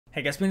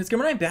Hey guys, it's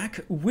Gamer, I'm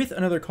back with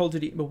another Call of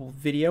Duty mobile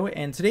video,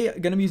 and today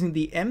I'm going to be using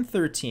the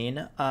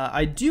M13.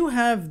 I do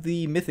have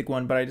the mythic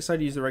one, but I decided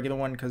to use the regular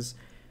one because,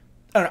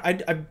 I don't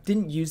know, I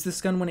didn't use this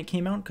gun when it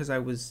came out because I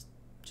was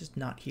just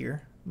not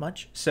here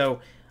much. So,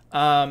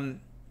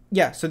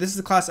 yeah, so this is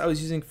the class I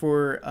was using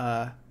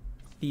for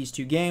these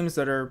two games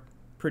that are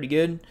pretty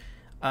good.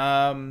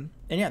 And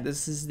yeah,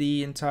 this is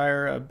the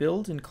entire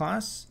build and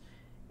class.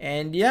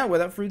 And yeah,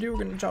 without further ado, we're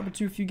going to jump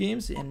into a few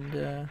games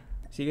and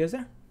see you guys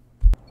there.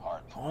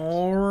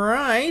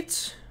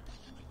 Alright.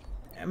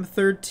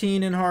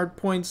 M13 and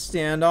hardpoint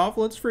standoff.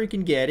 Let's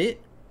freaking get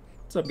it.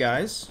 What's up,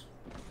 guys?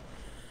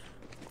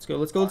 Let's go,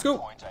 let's go, let's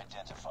go.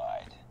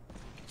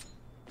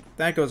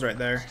 That goes right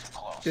there.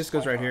 This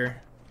goes right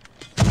here.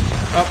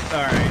 Oh,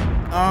 alright.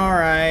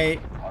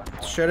 Alright.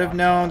 Should have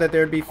known that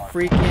there'd be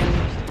freaking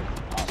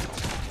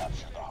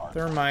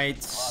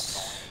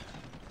thermites.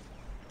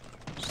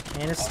 Just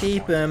can't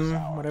escape them,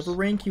 whatever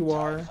rank you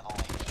are.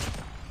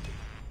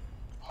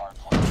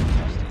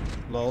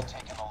 Lol.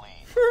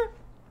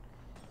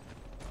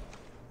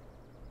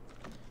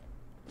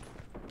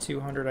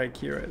 200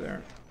 IQ right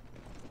there.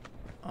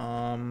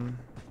 No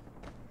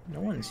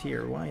one's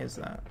here. Why is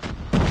that?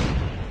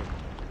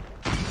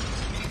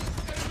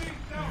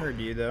 I heard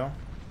you though.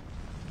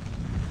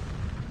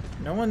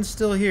 No one's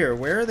still here.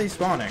 Where are they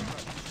spawning?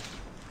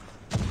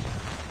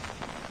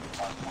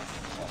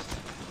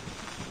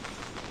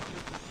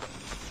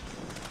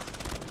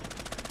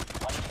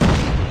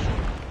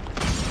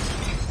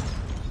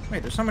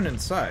 Wait, there's someone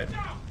inside.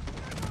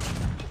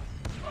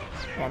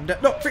 Oh, I'm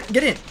dead. No, frick,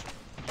 get in!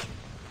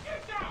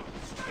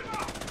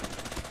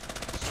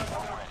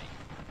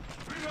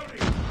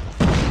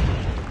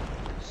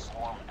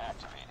 Swarm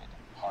activated.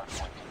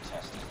 Hardpoint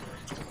contested.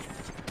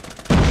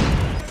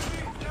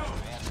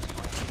 Advanced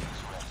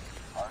UAVs ready.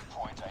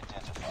 Hardpoint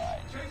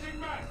identified.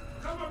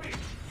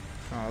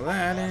 All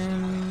that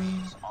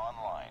in.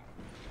 Online.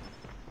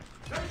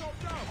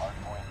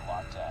 Hardpoint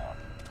locked down.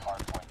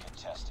 Hardpoint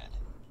contested.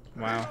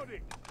 Wow.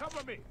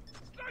 Cover me!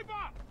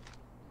 Sniper!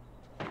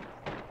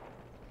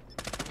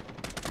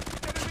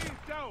 Enemies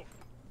down!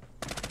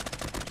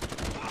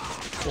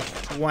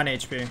 Oh, 1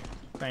 HP.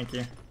 Thank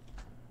you.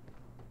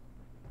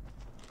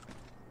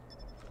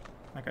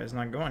 That guy's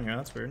not going here.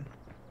 That's weird.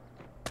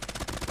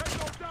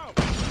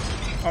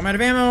 Oh, I'm out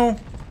of ammo!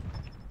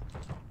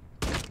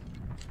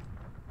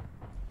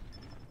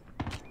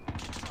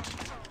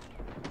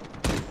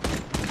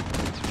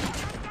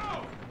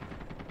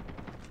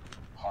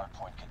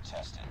 Hardpoint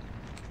contested.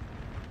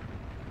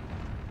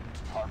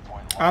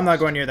 Hardpoint I'm not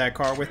going near that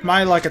car. With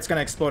my luck, it's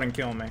gonna explode and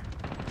kill me.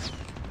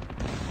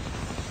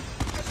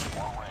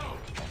 Swarm ready.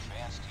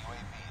 Advanced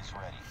UAVs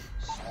ready.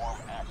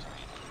 Swarm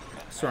activated.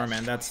 Sorry,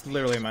 man. That's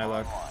literally my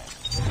luck.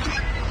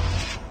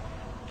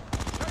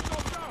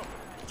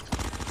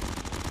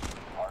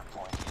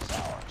 Hardpoint is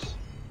ours.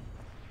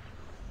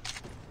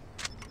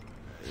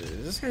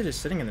 Is this guy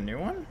just sitting in the new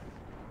one?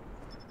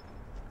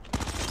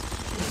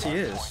 Yes, he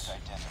is. Hardpoint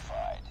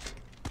identified.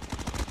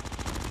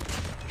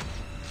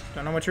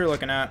 Don't know what you're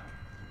looking at.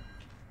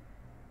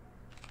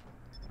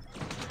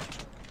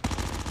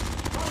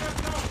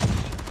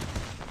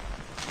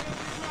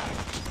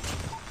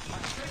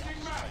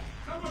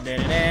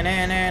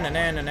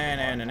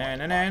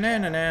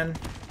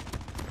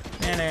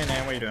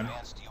 What are you doing?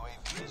 Advanced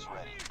UAV is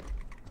ready.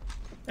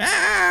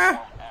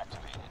 Ah!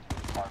 Activated.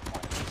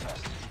 Hardpoint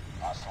contested.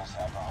 Hostiles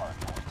have the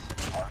hardpoint.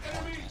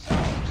 Hardpoint is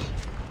ours.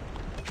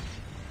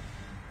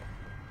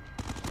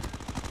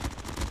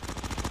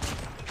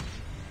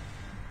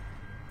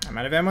 I'm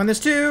out of ammo on this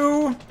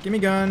too. Give me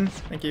gun.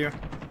 Thank you.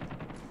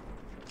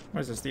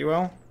 What is this? The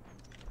UL?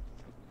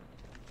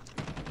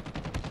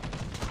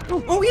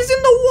 Oh, oh, he's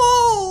in the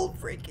wall!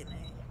 Freaking A.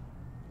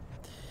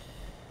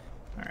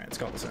 Alright, let's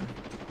call this in.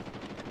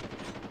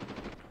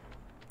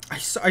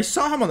 I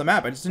saw him on the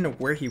map. I just didn't know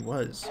where he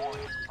was.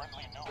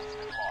 Friendly nuke has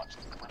been launched.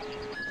 Repeat,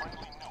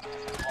 friendly nuke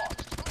has been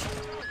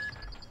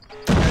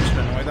launched. I should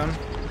annoy them.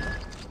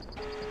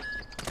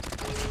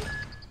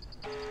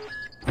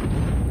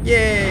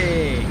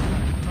 Yay!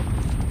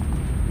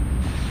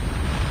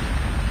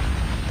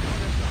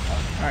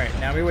 Alright,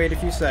 now we wait a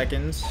few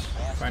seconds.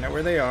 Find out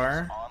where they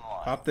are.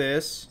 Pop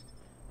this.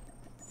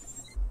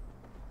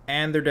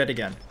 And they're dead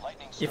again.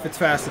 If it's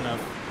fast enough.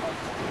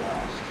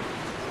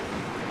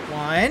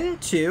 1,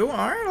 2.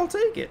 Alright, I'll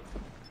take it.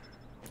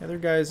 The other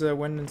guys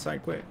went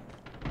inside quick.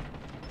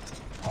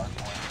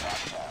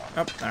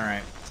 Oh,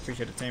 alright.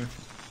 Appreciate it, team.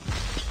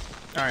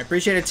 Alright,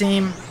 appreciate it,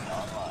 team.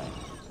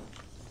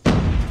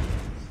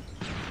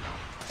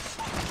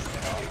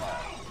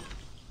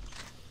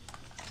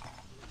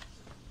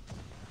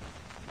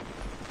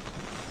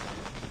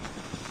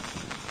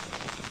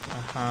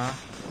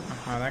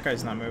 That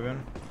guy's not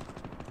moving.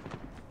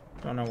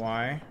 Don't know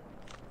why.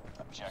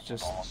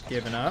 Just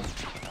giving up.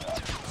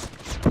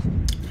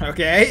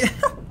 Okay.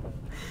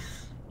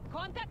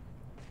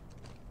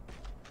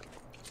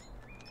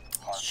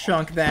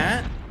 Chunk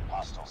that.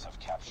 Hostiles have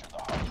captured the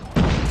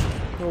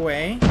hardpoint. Go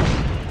away.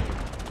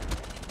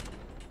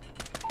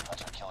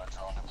 Hunter killer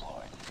drone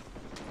deployed.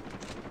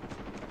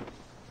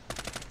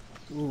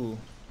 Ooh.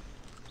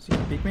 Is he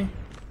gonna peek me?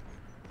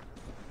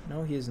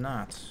 No, he is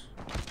not.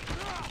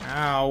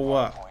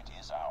 Ow. Point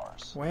is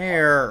ours.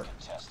 Where?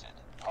 Contested.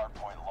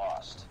 Hardpoint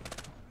lost.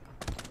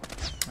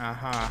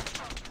 Aha.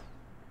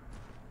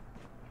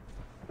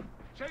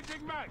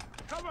 Changing mag.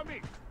 Cover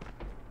me.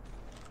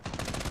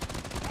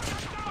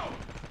 Down.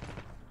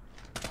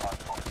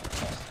 Hardpoint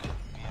contested.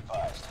 Be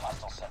advised.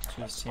 Hostile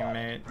sentry. Jeez,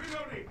 teammate.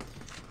 Reloading.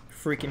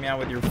 Freaking me out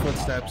with your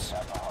footsteps.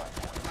 Have the hardpoint.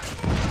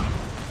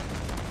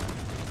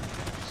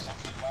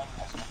 Sentry gun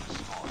has been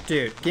destroyed.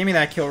 Dude, give me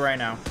that kill right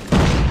now.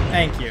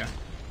 Thank you.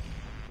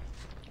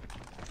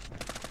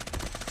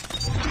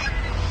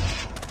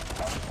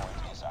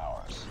 Hardpoint is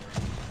ours.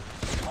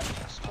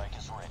 Lightning strike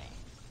is ready.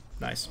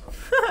 Nice.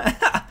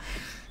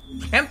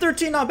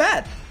 M13, not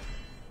bad.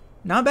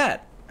 Not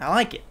bad. I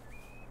like it.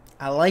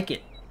 I like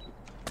it.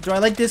 Do I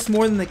like this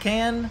more than the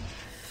can?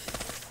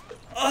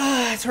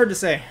 It's hard to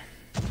say.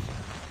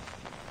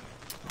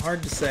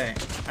 Hard to say.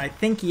 I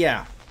think,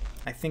 yeah.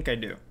 I think I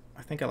do.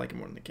 I think I like it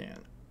more than the can.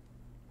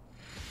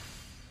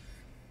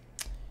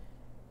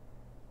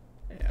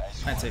 Yeah,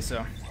 I'd say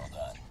so. Well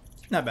done.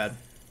 Not bad.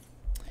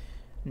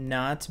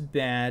 Not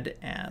bad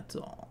at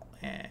all.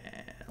 And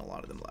a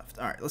lot of them left.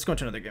 Alright, let's go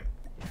into another game.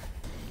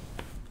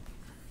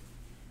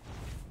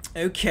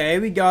 Okay,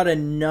 we got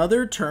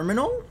another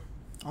terminal.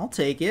 I'll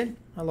take it.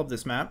 I love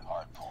this map.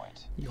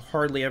 Hardpoint. You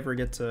hardly ever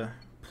get to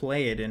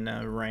play it in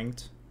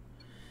ranked.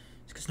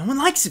 Because no one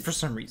likes it for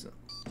some reason.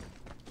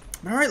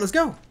 Alright, let's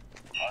go.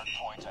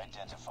 Hardpoint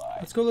identified.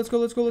 Let's go, let's go,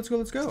 let's go, let's go,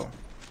 let's go.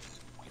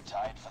 We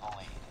tied for the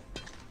lead.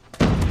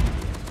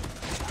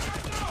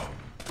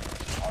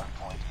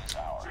 Hardpoint is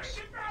ours.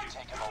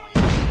 Taking the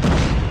lead.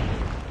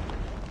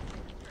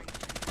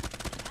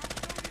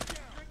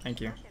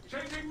 Thank you.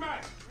 Changing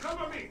mag.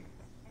 Cover me.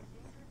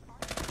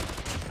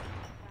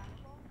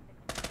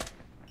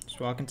 Just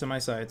walk into my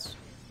sights.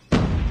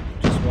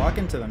 Just walk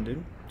into them,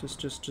 dude.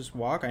 Just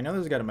walk. I know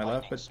there's a guy to my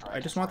left, but I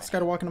just want this guy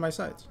to walk into my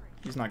sights.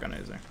 He's not gonna,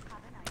 is he?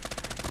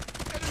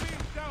 Enemy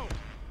down.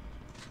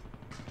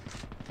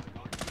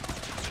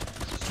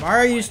 Why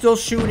are you still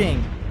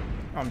shooting?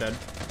 Oh, I'm dead.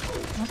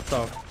 What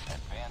the?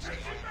 Advanced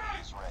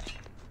UAV is ready.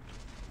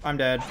 I'm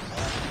dead.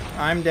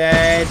 I'm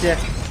dead.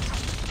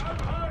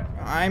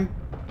 I'm...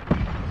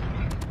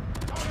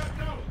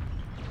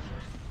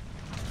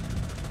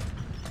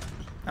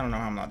 I don't know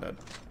how I'm not dead.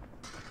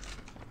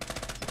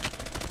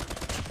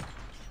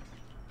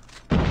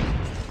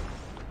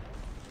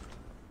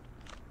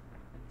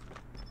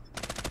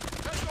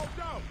 Tango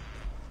down.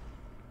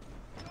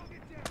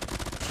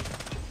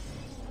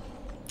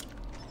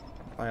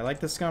 I like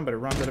this gun, but it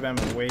runs out of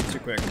ammo way too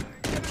quick.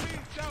 Enemy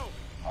down.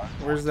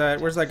 Where's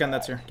that gun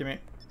that's here? Give me...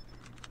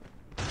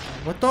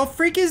 What the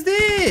freak is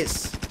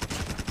this?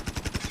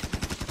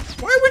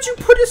 Why would you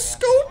put a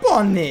scope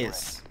on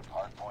this?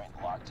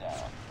 Hardpoint locked down.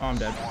 Oh, I'm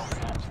dead.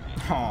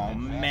 Oh,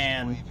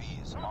 man.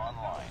 UAV is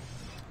online.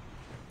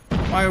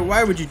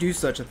 Why would you do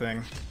such a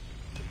thing?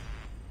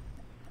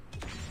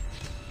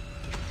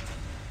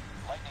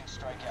 Lightning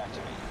strike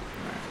activated.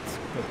 Let's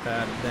put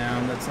that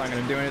down. That's not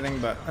gonna do anything,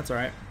 but that's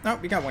alright. Oh,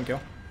 we got one kill.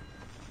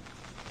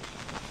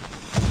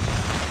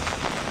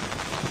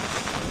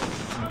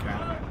 Okay.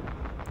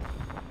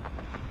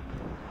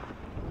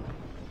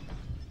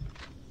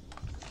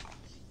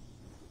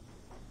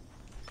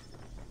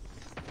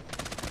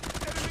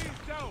 Enemy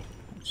down.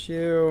 That's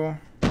you.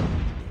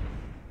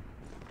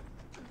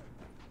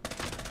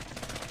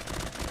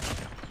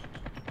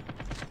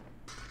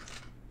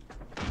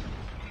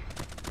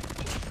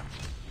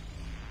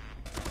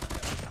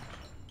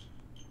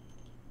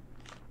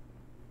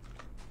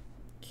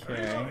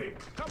 Okay. Reloading.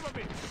 Cover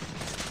me.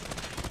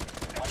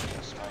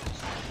 Lightning strike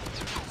is ready.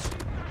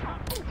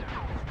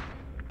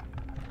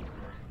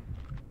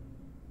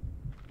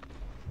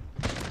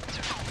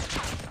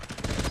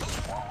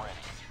 Swarm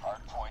ready.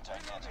 Hardpoint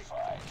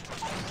identified.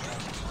 UAV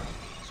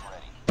is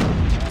ready.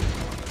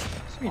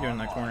 What are you doing in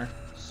that corner?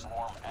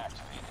 Swarm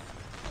activated.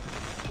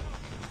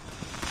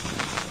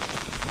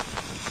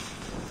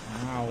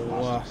 Ow.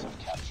 Hostiles have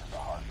captured the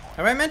hardpoint.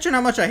 Have I mentioned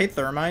how much I hate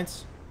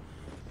thermites?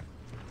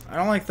 I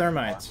don't like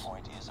thermites.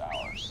 Hardpoint is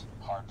ours.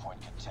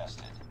 Hardpoint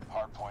contested.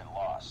 Hardpoint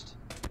lost.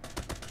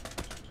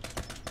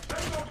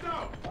 Tango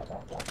down.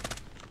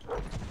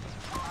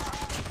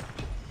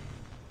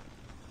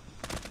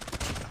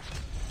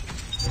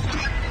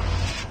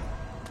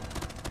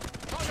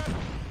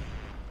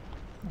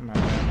 I'm not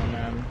ammo,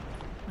 man.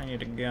 I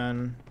need a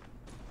gun.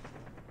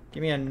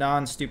 Give me a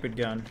non-stupid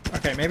gun.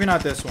 Okay, maybe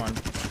not this one.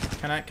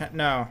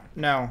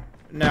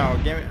 No.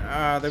 Give me,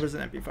 there was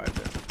an MP5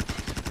 there.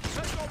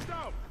 Tango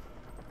down.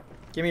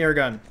 Give me your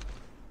gun.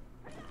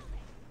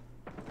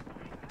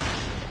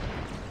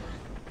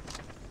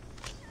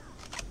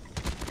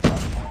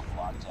 Hardpoint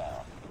locked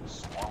down.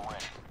 Swarm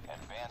ready.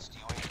 Advanced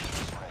UAV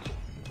is ready.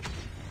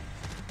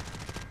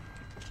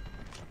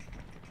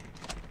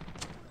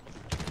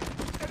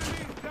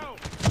 Enemy down.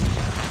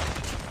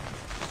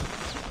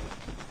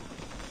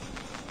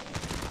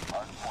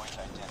 Hardpoint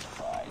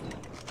identified.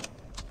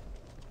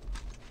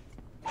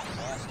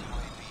 Advanced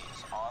UAV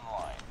is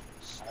online.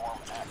 Swarm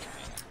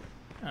activated.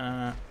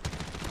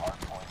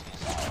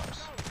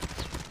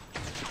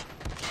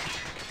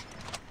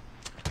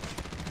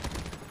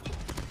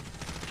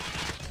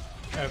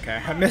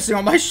 Okay, I'm missing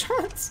all my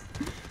shots.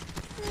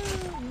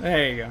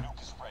 There you go.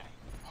 Nuke is ready.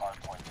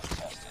 Hardpoint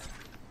contested.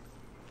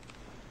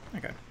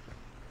 Okay.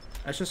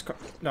 Let's just...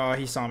 No,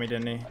 he saw me,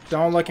 didn't he?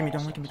 Don't look at me,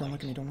 don't look at me, don't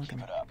look at me, don't look at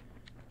me. Keep it up.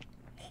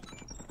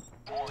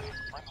 Warning,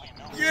 friendly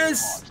nuke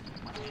Yes! is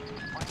launched. Repeat,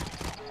 friendly nuke has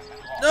been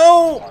launched.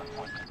 No!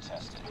 Hardpoint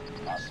contested.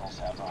 Hostiles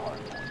have the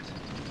hardpoint.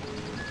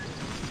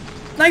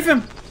 Knife him!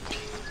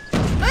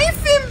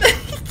 Knife him!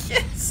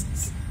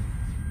 Yes!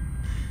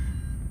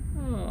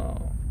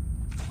 Oh.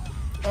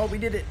 Oh, we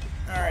did it.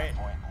 Alright.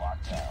 Hardpoint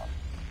locked down.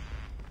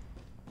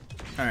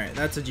 Alright,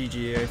 that's a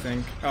GG, I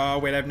think. Oh,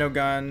 wait, I have no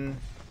gun.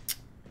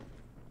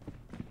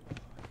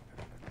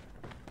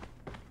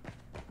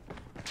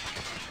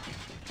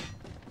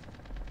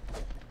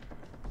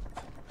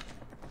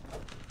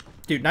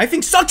 Dude,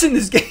 knifing sucks in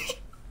this game!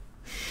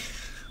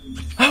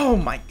 Oh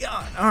my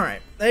god.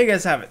 Alright, there you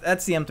guys have it.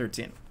 That's the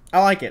M13.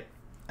 I like it.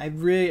 I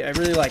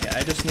really like it.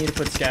 I just need to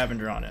put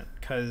scavenger on it,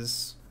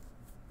 because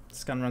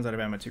this gun runs out of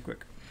ammo too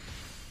quick.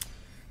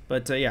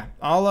 But yeah,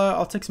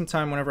 I'll take some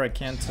time whenever I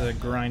can to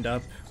grind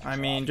up. I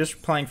mean,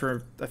 just playing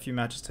for a few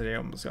matches today, I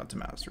almost got to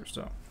master,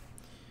 so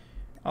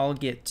I'll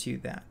get to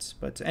that.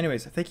 But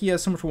anyways, thank you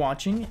guys so much for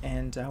watching,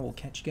 and I will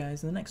catch you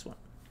guys in the next one.